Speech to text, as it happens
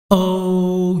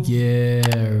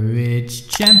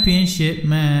Championship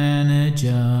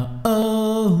Manager,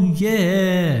 oh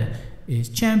yeah, it's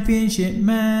Championship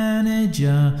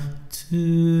Manager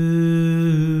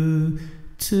 2.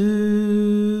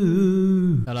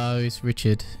 Hello, it's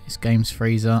Richard, it's Games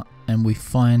Freezer, and we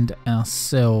find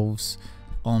ourselves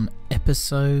on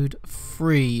episode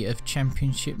 3 of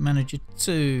Championship Manager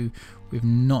 2 with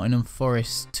Nottingham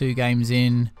Forest. 2 games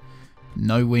in,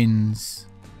 no wins,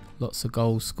 lots of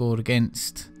goals scored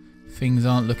against. Things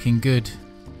aren't looking good.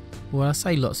 Well, I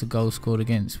say lots of goals scored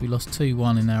against. We lost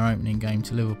 2-1 in our opening game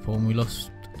to Liverpool, and we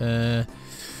lost 2-1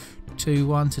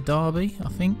 to Derby, I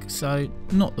think. So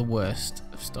not the worst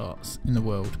of starts in the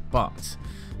world, but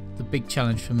the big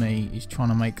challenge for me is trying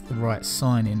to make the right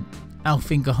signing.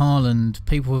 Haaland,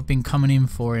 people have been coming in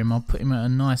for him. I'll put him at a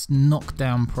nice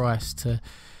knockdown price to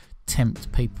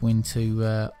tempt people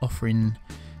into offering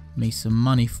me some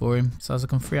money for him, so as I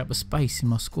can free up the space in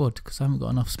my squad, because I haven't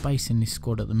got enough space in this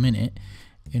squad at the minute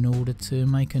in order to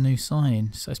make a new signing.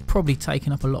 So it's probably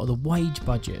taking up a lot of the wage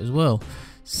budget as well.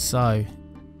 So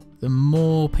the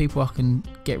more people I can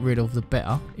get rid of, the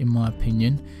better, in my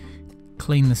opinion.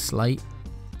 Clean the slate,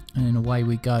 and then away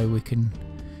we go. We can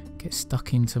get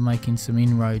stuck into making some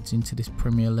inroads into this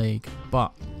Premier League.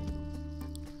 But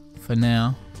for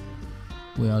now,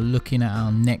 we are looking at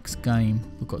our next game.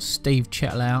 We've got Steve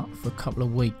Chettle out for a couple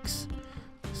of weeks,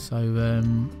 so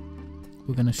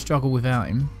we're going to struggle without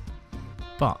him.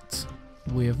 But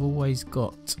we have always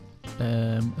got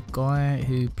a guy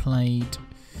who played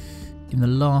in the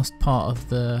last part of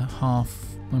the half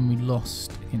when we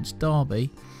lost against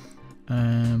Derby.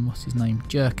 What's his name?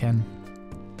 Jerkan.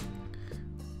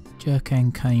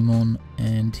 Jerkan came on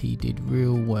and he did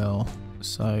real well,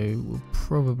 so we'll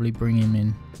probably bring him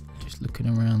in. Just looking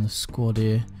around the squad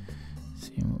here,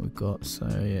 seeing what we've got. So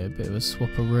yeah, a bit of a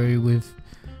swapperoo with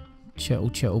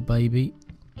Chettle baby,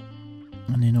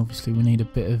 and then obviously we need a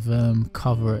bit of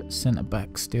cover at centre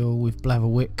back still with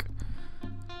Blatherwick,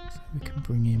 so we can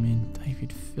bring him in.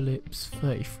 David Phillips,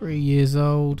 33 years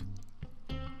old,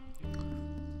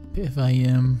 bit of a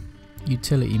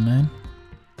utility man.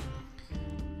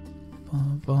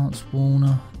 Vance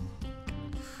Warner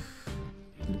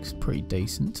looks pretty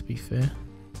decent, to be fair.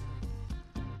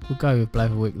 We'll go with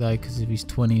Blatherwick though, because of his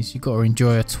 20s. You've got to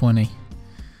enjoy a 20.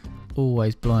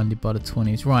 Always blinded by the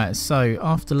 20s. Right, so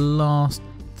after our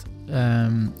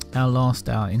last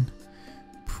outing,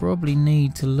 probably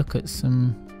need to look at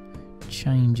some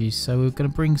changes. So we're going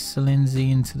to bring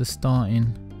Salenzi into the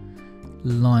starting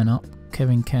lineup.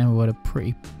 Kevin Campbell had a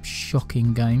pretty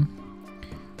shocking game.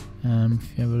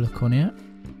 If you have a look on here,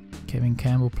 Kevin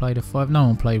Campbell played a 5. No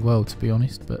one played well, to be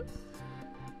honest, but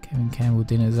Kevin Campbell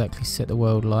didn't exactly set the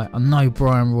world alight. I know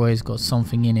Brian Roy's got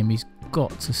something in him. He's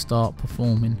got to start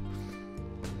performing.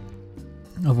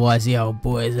 Otherwise the old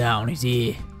boy is out on his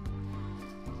ear.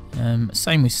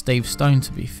 Same with Steve Stone,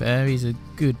 to be fair. He's a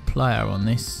good player on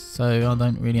this, so I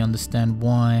don't really understand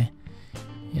why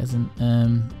he hasn't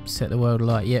set the world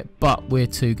alight yet. But we're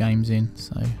 2 games in,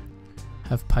 so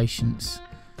have patience.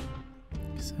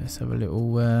 So let's have a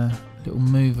little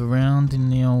move around in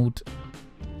the old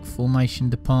formation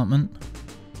department.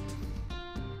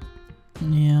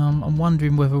 Yeah, I'm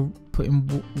wondering whether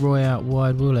putting Roy out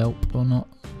wide will help or not.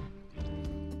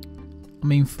 I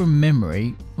mean, from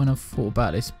memory, when I've thought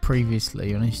about this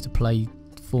previously, when I used to play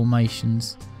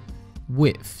formations,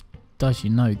 width does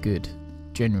you no good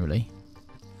generally.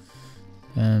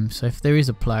 So if there is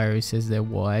a player who says they're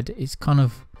wide, it's kind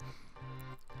of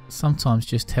sometimes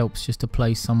just helps just to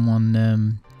play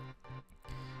someone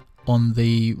on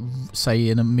the, say,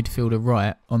 in a midfielder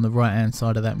right, on the right hand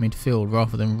side of that midfield,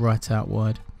 rather than right out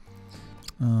wide.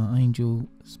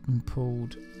 Angel's been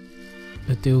pulled.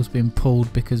 The deal's been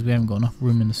pulled because we haven't got enough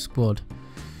room in the squad.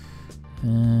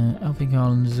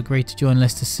 Haaland has agreed to join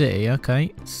Leicester City.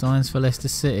 Okay, signs for Leicester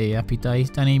City. Happy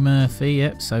days. Danny Murphy.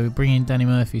 Yep, so we're bringing Danny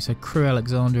Murphy. So Crew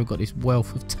Alexander have got this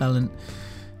wealth of talent.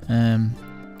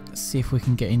 Let's see if we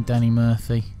can get in Danny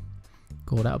Murphy.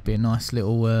 God, that would be a nice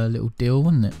little deal,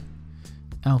 wouldn't it?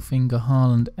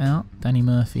 Haaland out, Danny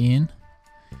Murphy in.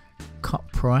 Cut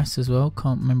price as well.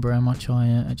 Can't remember how much I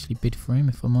actually bid for him,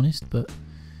 if I'm honest, but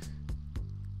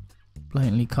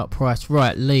blatantly cut price.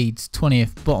 Right, Leeds,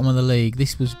 20th, bottom of the league.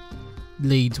 This was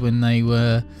Leeds when they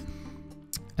were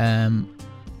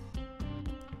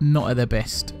not at their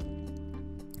best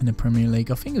in the Premier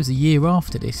League. I think it was a year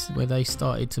after this where they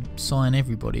started to sign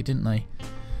everybody, didn't they?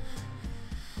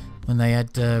 When they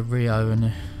had Rio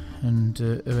and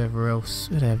whoever else.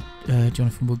 They had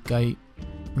Jonathan Woodgate,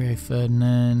 Rio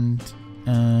Ferdinand,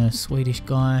 Swedish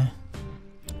guy.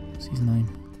 What's his name?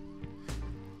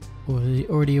 Or has he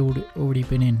already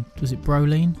been in? Was it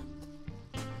Brolin?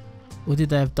 Or did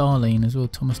they have Darlene as well?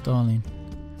 Thomas Darlene.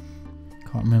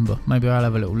 Can't remember. Maybe I'll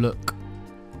have a little look.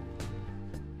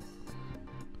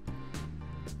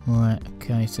 Right,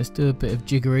 okay, so let's do a bit of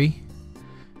jiggery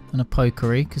and a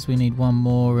pokery because we need one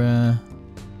more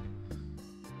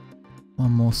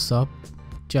sub.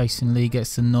 Jason Lee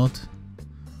gets the nod.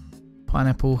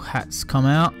 Pineapple hats come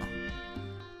out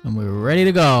and we're ready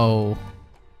to go.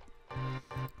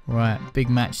 Right, big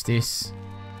match this.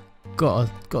 Got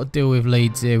to deal with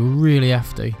Leeds here. We really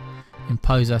have to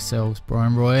impose ourselves.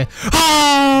 Brian Roy.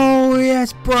 Oh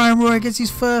yes, Brian Roy gets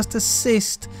his first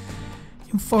assist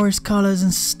in Forest colours,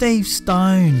 and Steve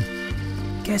Stone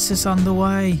gets us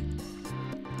underway.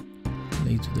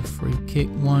 Leeds with a free kick.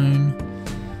 Warned.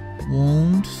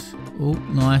 Oh,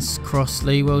 nice cross,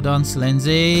 Lee. Well done, Sir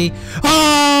Lindsay.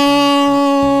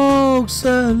 Oh,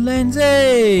 Sir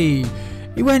Lindsay!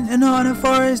 He went to Nottingham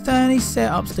Forest and he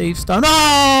set up Steve Stone.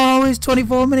 Oh, it's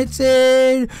 24 minutes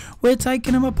in. We're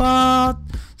taking them apart.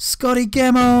 Scotty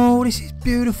Gemmell. This is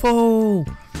beautiful.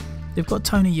 They've got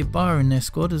Tony Yeboah in their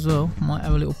squad as well. Might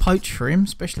have a little poach for him,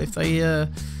 especially if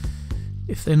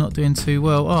they're not doing too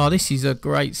well. Oh, this is a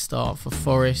great start for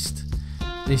Forest.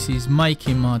 This is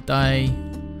making my day.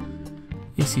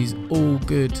 This is all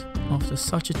good after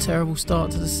such a terrible start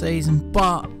to the season,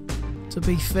 but to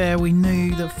be fair, we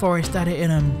knew that Forest had it in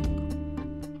them.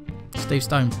 Steve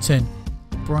Stone, 10.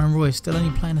 Brian Roy still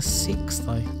only playing a 6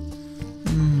 though.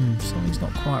 Something's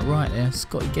not quite right there.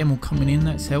 Scotty Gemmell coming in,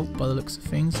 that's helped by the looks of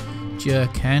things.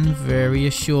 Jerkan, very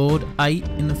assured, 8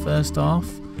 in the first half.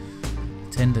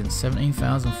 Attendance,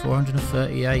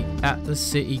 17,438 at the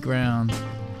City Ground.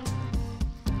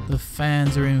 The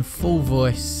fans are in full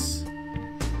voice.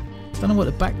 Don't know what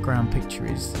the background picture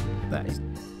is. That is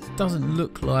doesn't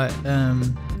look like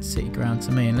City Ground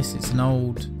to me, unless it's an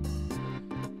old.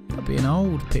 That'd be an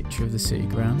old picture of the City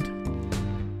Ground.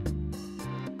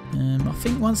 I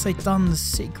think once they'd done the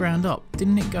City Ground up,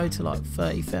 didn't it go to like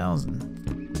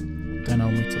 30,000? Don't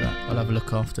hold me to that. I'll have a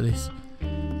look after this.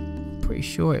 Pretty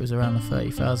sure it was around the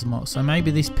 30,000 mark. So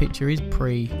maybe this picture is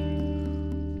pre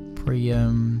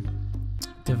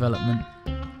development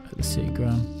at the City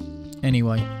Ground.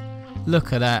 Anyway,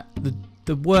 look at that.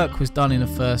 The work was done in the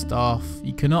first half.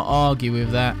 You cannot argue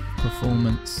with that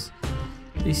performance.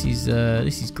 This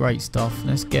is great stuff.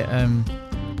 Let's get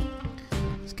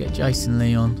Jason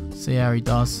Lee on. See how he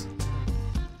does.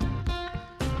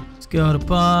 Let's go to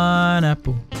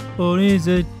pineapple. What is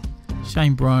it?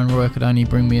 Shame Brian Roy could only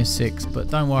bring me a 6, but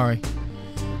don't worry.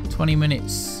 20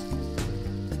 minutes.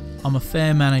 I'm a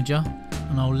fair manager,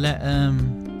 and I'll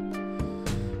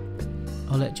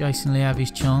let Jason Lee have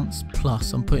his chance.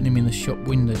 Plus, I'm putting him in the shop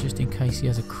window just in case he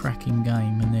has a cracking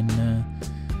game, and then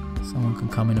someone can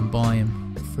come in and buy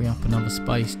him, free up another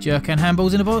space. Jerkan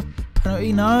handballs in the ball.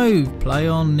 Penalty, no. Play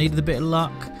on. Needed a bit of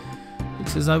luck.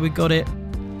 Looks as though we got it.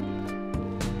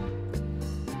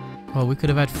 Oh, we could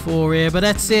have had 4 here, but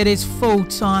that's it. It's full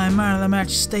time. Man of the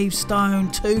match, Steve Stone.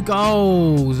 2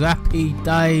 goals. Happy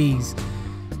days.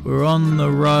 We're on the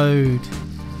road.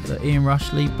 Ian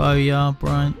Rush, Lee Bowyer,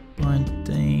 Brian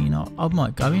Dean. I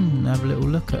might go in and have a little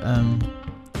look at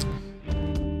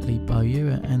Lee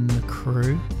Bowyer and the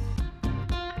crew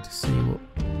to see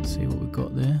what we've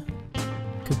got there.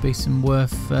 Could be some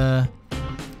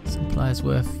players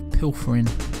worth pilfering.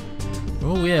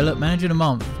 Oh yeah, look, manager of the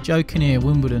month, Joe Kinnear,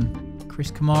 Wimbledon.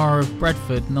 Chris Kamara of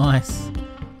Bradford, nice.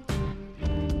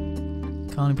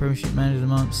 Carling Premiership manager of the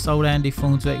month. Sold Andy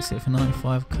Thorne to exit for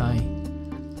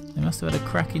 95k. They must have had a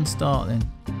cracking start then.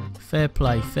 Fair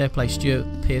play, Stuart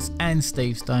Pearce and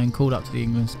Steve Stone called up to the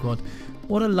England squad.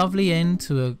 What a lovely end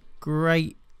to a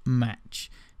great match.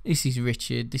 This is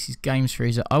Richard, this is Games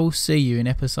Freezer. I will see you in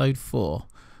episode 4.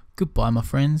 Goodbye, my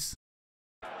friends.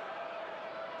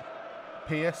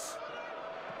 Pearce,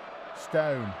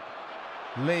 Stone,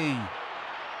 Lee.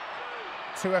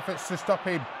 2 efforts to stop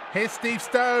him. Here's Steve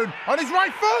Stone on his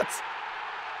right foot.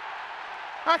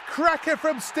 A cracker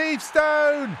from Steve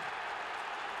Stone.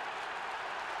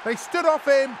 They stood off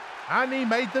him and he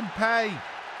made them pay.